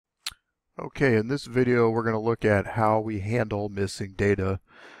Okay, in this video we're going to look at how we handle missing data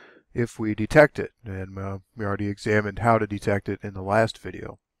if we detect it. And we already examined how to detect it in the last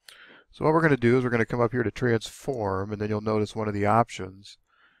video. So what we're going to do is we're going to come up here to transform, and then you'll notice one of the options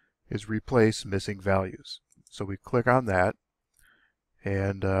is replace missing values. So we click on that,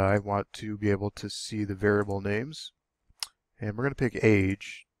 and I want to be able to see the variable names. And we're going to pick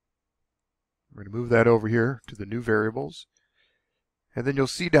age. We're going to move that over here to the new variables. And then you'll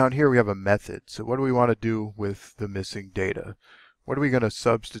see down here we have a method. So what do we want to do with the missing data? What are we going to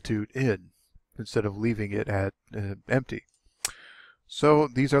substitute in instead of leaving it at empty? So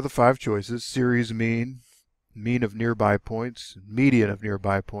these are the 5 choices: series mean, mean of nearby points, median of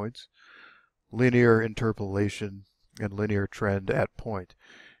nearby points, linear interpolation, and linear trend at point.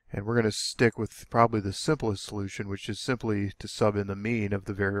 And we're going to stick with probably the simplest solution, which is simply to sub in the mean of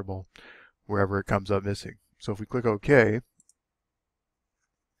the variable wherever it comes up missing. So if we click OK,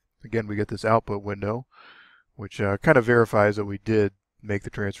 again, we get this output window, which kind of verifies that we did make the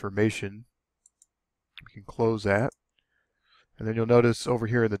transformation. We can close that. And then you'll notice over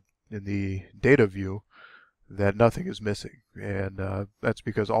here in the data view that nothing is missing. And that's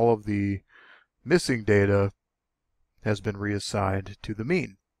because all of the missing data has been reassigned to the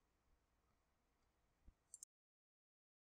mean.